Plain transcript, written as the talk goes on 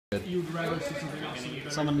You would rather see something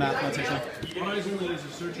else. Summon mathematician. Horizon is a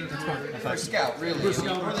searcher for scout, really. For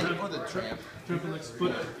scout or the tramp.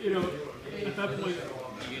 But, you know, at that point,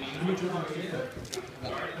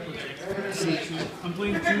 I'm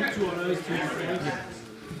playing two autos, two trades.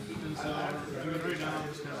 And so, right now, I'm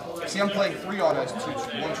just kind of... See, I'm playing 3 autos,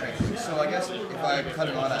 1 tramp. So I guess if I cut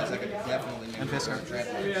an autos, I could definitely make a tramp.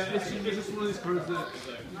 Yeah, it's just one of these cards that,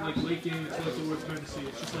 like, late game, it's like the worst card to see.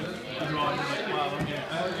 It's just like a draw, and you're like, wow, I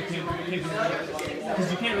can't do it.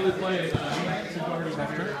 Because you can't really play two cards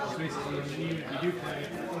after basically, and even if you do play it,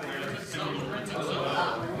 you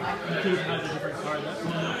could have had a different card. That's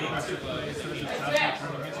one of the progressive play instead of just passing and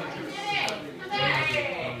turning against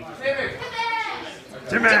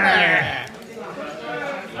Jimmy!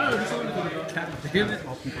 Damn it.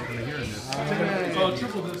 All people are going to hear in this.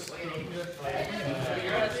 Triple this.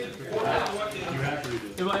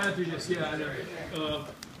 If I had to, yes, yeah, I know.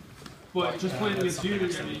 But just playing against you, I mean,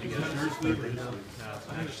 you can have your sleep right now.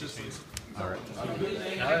 I think it's just alright. I don't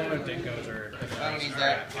know if Dinkos or... I don't need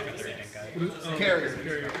that. Carrier.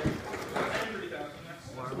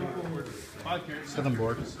 Set them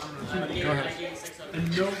board. Go ahead.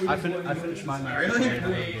 I finished mine.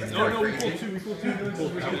 Really? No, we pulled 2. We pulled 2.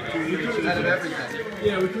 Out of everything.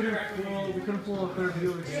 Yeah, we couldn't pull a third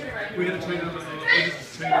Helix. We had to trade them.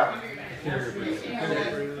 Just trade them.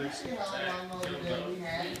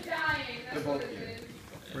 They're both good.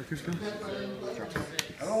 Breaker spin? I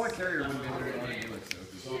don't know why Carrier wouldn't be able to do it,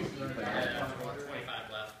 so.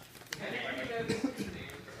 25 left.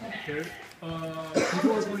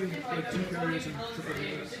 People are playing like 2 carriers and triple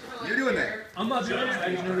Helix. You're doing that. I'm not doing it. I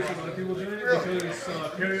just noticed a lot of people doing it because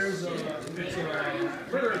carriers, it's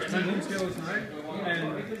pendulum scale is 9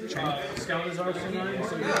 and scout is also 9,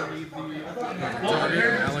 so you don't need the.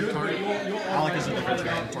 Alec is a different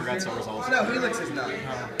train. Forgot some results. No, Helix is 9.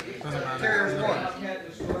 Carrier's 1. Yeah,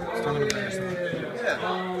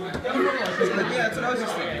 that's what I was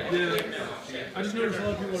just thinking. Yeah. I just noticed a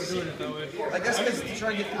lot of people are doing it that way. I guess it's to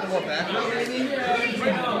try to get people more back, maybe?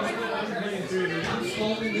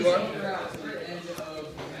 You are?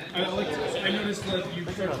 I noticed that you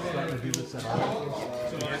start to do this at all.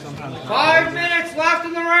 Sometimes 5 minutes left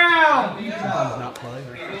in the round! Sometimes not play.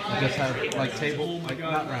 You just have like table, like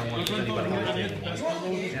not round 1, if anybody can table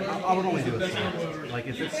 1. Yeah, I would only do it. Like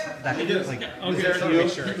if it's that good, like yeah, if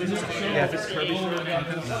it's Kirby shirt.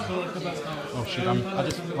 Oh shit! I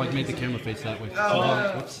just like made the camera face that way.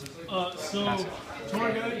 Whoops.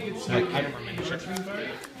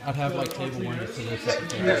 I'd have like table 1 just to look at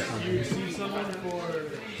the camera.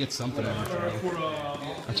 Get something on the throw.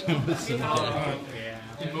 I don't know.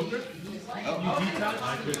 Invoker? You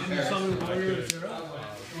detach, and you summon Warrior of Zero,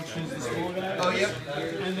 which is the small guy. Oh, yep.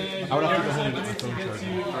 And then I would have to go home and to get the phone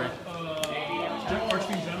get to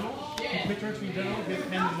Archfiend General. You pick Archfiend General, get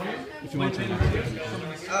pen and money. If you want to.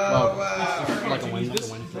 Oh, wow. Like a Wednesday.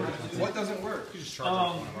 What doesn't work?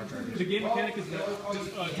 The game mechanic is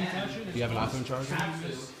detaching. Do you have an iPhone charger?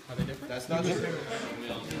 That's not true.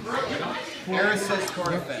 Harris says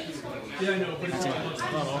card effect. Yeah, I know, but it's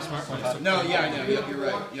all smart ones. No, yeah, I know. Yep, you're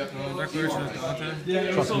right. Yep. Declaration of content?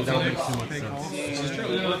 yeah, Trust me, that would make too much sense. This is true.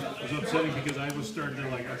 It was upsetting because I was starting to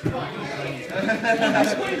like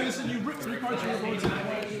Explain this and you rip 3 cards from your opponent's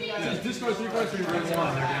hand. It says discard 3 cards from your opponent's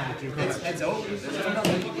hand. It's over. There's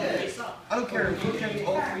nothing you can do. I don't care if you catch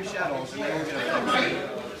all 3 shadows and they all get a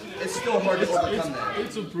It's still hard to overcome that.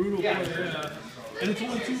 It's a brutal play, yeah. And it's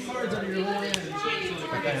only 2 cards out of your whole hand. So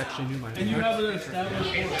I actually knew mine. and you have an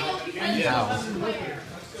established order. And you have this in work here.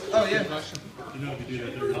 Oh, yeah. You know if you do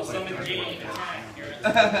that, they're going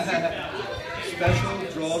Special,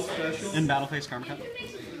 draw special. In battle phase, Karma Cut.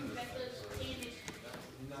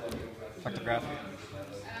 Spectrograph.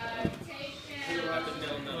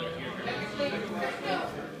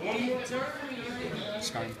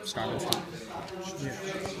 Scarm instant.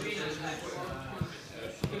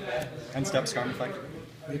 End step, Scarm effect.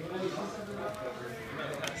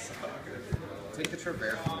 Take the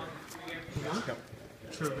Traverse. Go.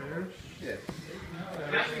 Traverse? Yeah.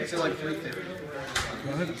 It's at like 350.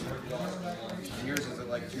 Go ahead. And yours is at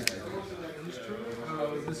like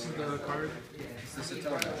 250. This is the card. Is this a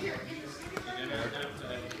telephone? Is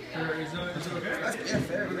it okay? Yeah,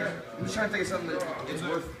 fair, yeah. I'm just trying to think of something that is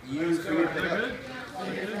worth you for you to pick up.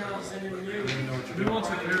 Who wants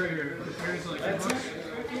a carrier? The carrier's like $8.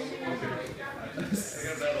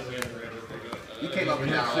 You came up with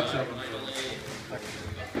that. 6 of them.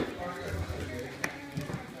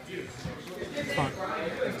 Fine.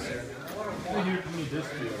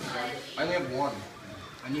 I only have 1.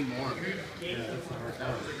 I need more. Yeah, that's the hard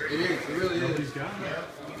part. It is. It really is. He's got it.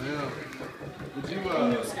 Yeah. Would you,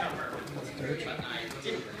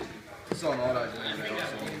 saw an all-out video.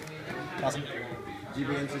 Awesome. Would you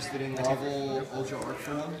be interested in level Ultra Arc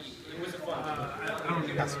for one? I don't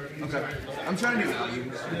think that's Okay. I'm trying to do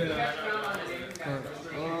value. Yeah.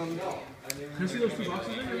 Can I see those 2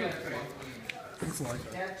 boxes in there? It's like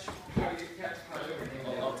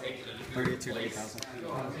 32 to 8,000.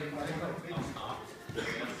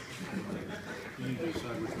 You need to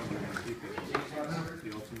decide which one you're going to keep. The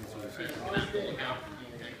ultimates or the secret.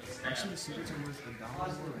 Actually, the secrets are worth $1.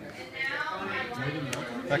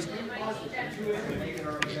 Effective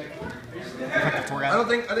tour guide. I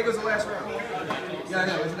think it was the last round. Yeah, I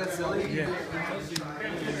know. Isn't that silly? Yeah.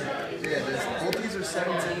 Yeah, the ultis are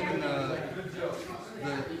 17 and the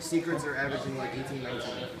secrets are averaging like 18, 19.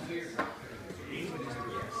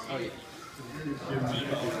 Oh, yeah.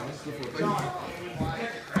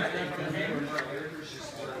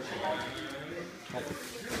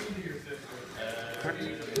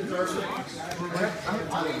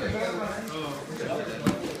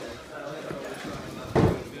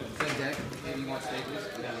 Deck, maybe you want staples?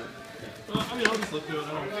 I mean, I'll just look through it.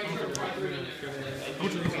 I don't think we're going to how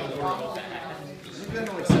much are these going for? You've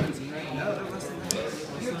got like 17, right? No, they're less than that.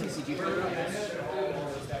 You have TCG for it.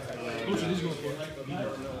 How much are these going for? Not good.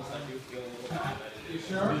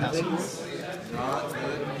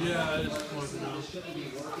 Yeah, I just wanted to know.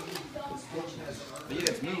 But yeah,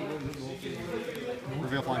 it's move.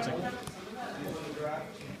 Reveal flying second.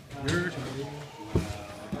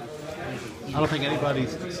 I don't think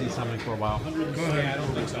anybody's seen something for a while. Go ahead. I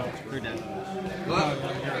don't think so. You're dead. What?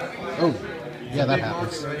 Oh, yeah, that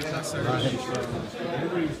happens.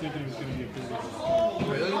 Everybody was thinking it was going to be a pretty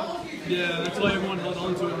Really? Yeah, that's why everyone held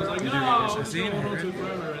on to it. It was like, no, I'm just going to hold on to it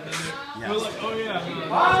forever. And then they were like, oh yeah,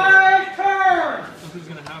 My turn! nothing's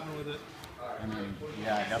going to happen with it. I mean,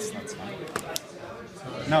 yeah, I guess that's fine.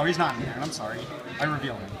 No, he's not in here. I'm sorry. I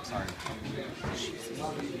reveal him. Sorry.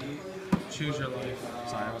 Choose your life.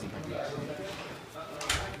 Sorry, I wasn't thinking.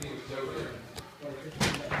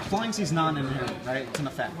 Flying C's not in here, right? It's an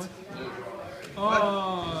effect. I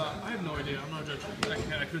have no idea. I'm not a judge. I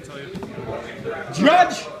couldn't tell you.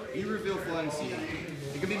 Judge! You reveal Flying Sea.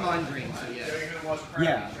 It could be Mind Dream, so yeah.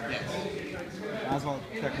 Yeah. Yes. Might as well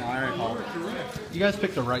pick now. I already called. You guys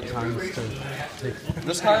picked the right times to take.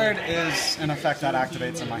 This card is an effect that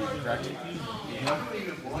activates in my hand, correct? Isn't that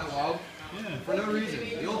wild? Yeah. For no reason.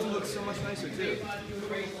 The ulti looks so much nicer too.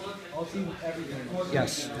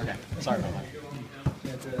 Yes. Okay. Sorry about that.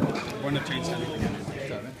 Wouldn't have changed anything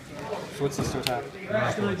anyway. So what's this to attack?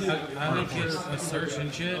 I think it's a search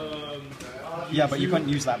and shit. Yeah, but you couldn't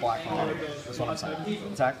use that black one. That's what I'm saying.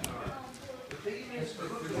 Attack.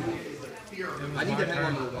 I need to hang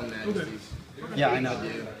on to the one that. Yeah, I know.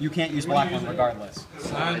 You can't use black one regardless.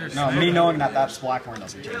 I understand. No, me knowing that that's black one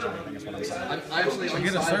doesn't change anything is what I'm saying. I actually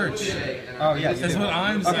get a search. Oh yeah, you That's do. what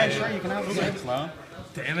I'm saying. Okay, sure, you can have the search, though.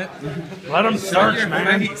 Damn it. Let them Shut your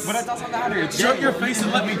face. But it doesn't matter. It's Shut your face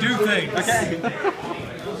and let me do things. Okay.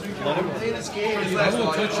 Play this game. I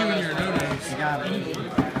will put you in your no-nos. You got it.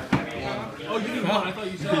 Oh, you need one. I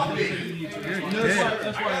thought you said you need two. You're dead.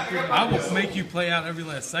 That's why I figured I will make you play out every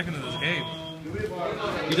last second of this game.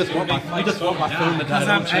 You just want my phone to die. Because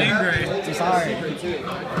I'm angry Sorry.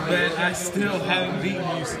 that I still haven't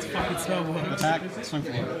beaten you since fucking Snowball. Attack. Swing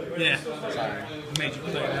for you. Yeah. Sorry. Made you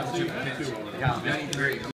play that stupid pitch. Got it.